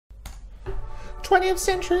20th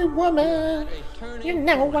century woman. You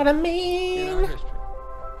know what I mean.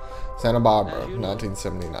 Santa Barbara,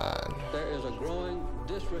 1979. There is a growing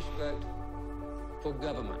disrespect for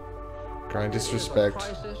government. Growing disrespect. It is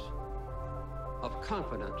a crisis of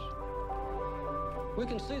confidence. We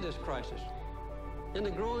can see this crisis in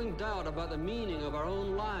the growing doubt about the meaning of our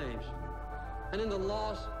own lives and in the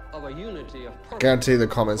loss of a unity of purpose. Guarantee the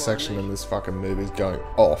comment section in this fucking movie is going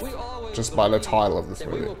off just by the title of this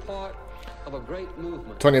movie.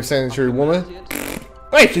 20th century woman.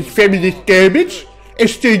 This is feminist garbage.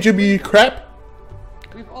 SJW crap.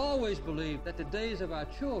 We've always believed that the days of our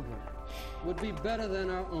children would be better than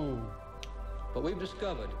our own. But we've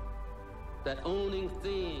discovered that owning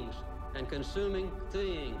things and consuming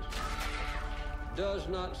things does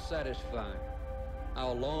not satisfy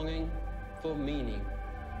our longing for meaning.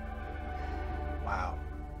 Wow.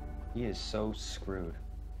 He is so screwed.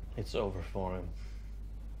 It's over for him.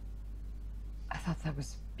 I thought that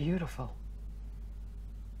was beautiful.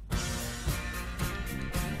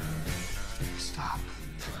 Stop.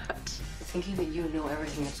 What? Thinking that you know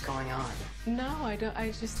everything that's going on. No, I don't.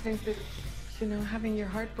 I just think that, you know, having your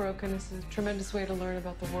heart broken is a tremendous way to learn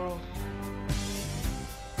about the world.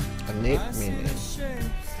 Annette Bening.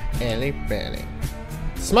 Annie Bening.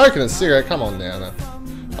 Smoking a cigarette, come on now. Now.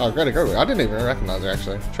 Oh, Greta Gerwig. I didn't even recognize her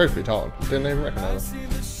actually. Truth be told, didn't even recognize her.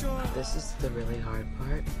 This is the really hard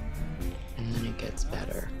part, and then it gets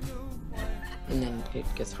better. And then it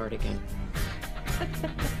gets hard again.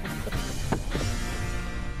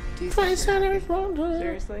 Do you think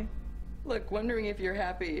Seriously? Look, wondering if you're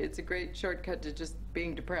happy, it's a great shortcut to just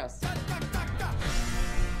being depressed.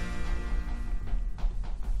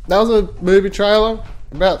 That was a movie trailer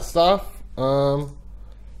about stuff. Wasn't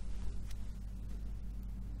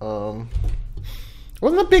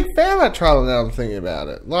a big fan of that trailer now I'm thinking about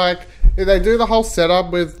it. Like, they do the whole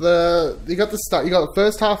setup with you got the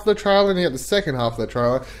first half of the trailer and you got the second half of the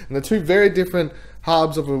trailer, and the two very different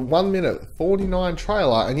halves of a 1 minute 49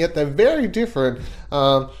 trailer, and yet they're very different,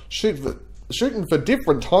 shooting for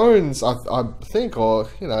different tones, I think, or,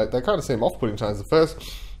 you know, they kind of seem off-putting tones. The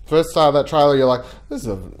first side of that trailer, you're like, this is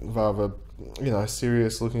a rather, you know,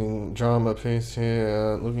 serious looking drama piece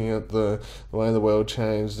here, looking at the way the world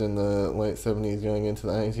changed in the late 70s going into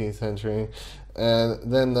the 18th century. And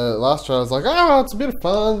then the last trailer was like, oh, it's a bit of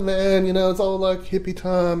fun, man, you know, it's all like hippie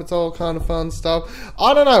time, it's all kind of fun stuff.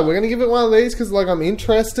 I don't know, we're going to give it one of these because, like, I'm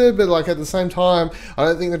interested, but, like, at the same time, I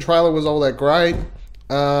don't think the trailer was all that great.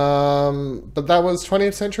 But that was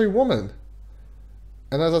 20th Century Woman.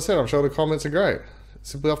 And as I said, I'm sure the comments are great.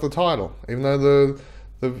 Simply off the title, even though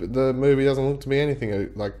the movie doesn't look to be anything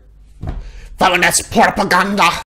like feminist propaganda.